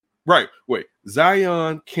Right. Wait.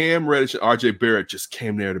 Zion, Cam Reddish, and RJ Barrett just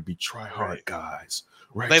came there to be try-hard guys.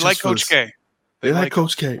 Right. They like Coach K. They like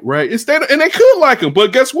Coach K. Right. It's that, and they could like him,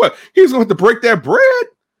 but guess what? He's going to have to break that bread.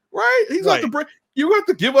 Right. He's going to have to break. You have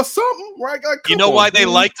to give us something, right? Like, you know why they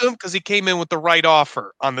liked him? Because he came in with the right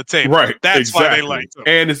offer on the table. Right. That's why they liked him.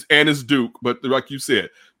 And it's Duke. But like you said,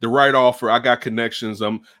 the right offer. I got connections.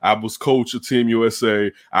 I was coach of Team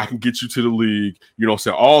USA. I can get you to the league. You know what I'm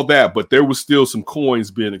saying? All that. But there was still some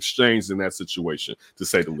coins being exchanged in that situation, to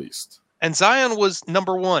say the least. And Zion was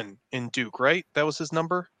number 1 in Duke, right? That was his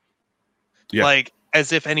number? Yeah. Like,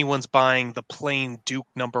 as if anyone's buying the plain Duke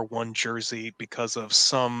number 1 jersey because of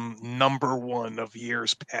some number 1 of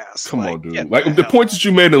years past. Come on, dude. Like the point that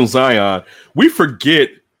you made on Zion, we forget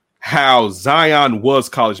how Zion was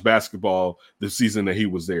college basketball the season that he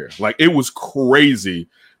was there. Like, it was crazy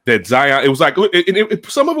that Zion, it was like,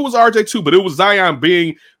 some of it was RJ too, but it was Zion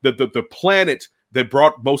being the planet that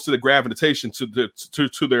brought most of the gravitation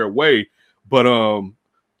to their way. But,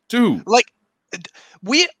 dude. Like,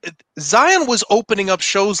 Zion was opening up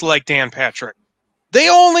shows like Dan Patrick. They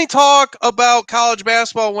only talk about college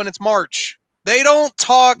basketball when it's March. They don't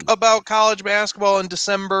talk about college basketball in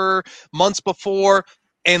December, months before,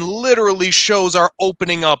 and literally shows are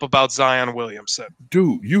opening up about Zion Williamson.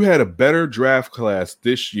 Dude, you had a better draft class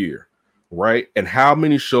this year, right? And how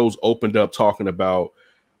many shows opened up talking about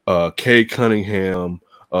Kay Cunningham,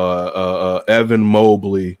 Evan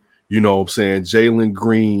Mobley, you know what I'm saying, Jalen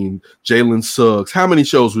Green, Jalen Suggs. How many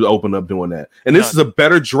shows would open up doing that? And this is a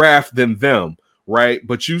better draft than them, right?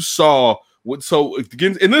 But you saw what, so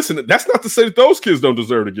again, and listen, that's not to say that those kids don't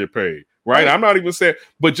deserve to get paid, right? I'm not even saying,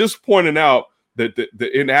 but just pointing out that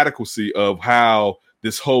the inadequacy of how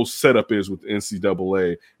this whole setup is with the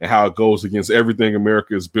NCAA and how it goes against everything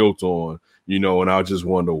America is built on, you know, and I just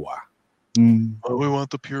wonder why. Oh, we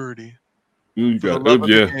want the purity. You got,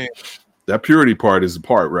 yeah. That purity part is the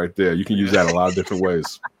part right there. You can use that a lot of different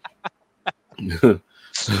ways.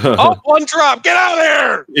 Oh, one drop. Get out of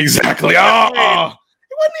there. Exactly. It wasn't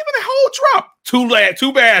even a whole drop.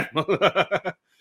 Too bad.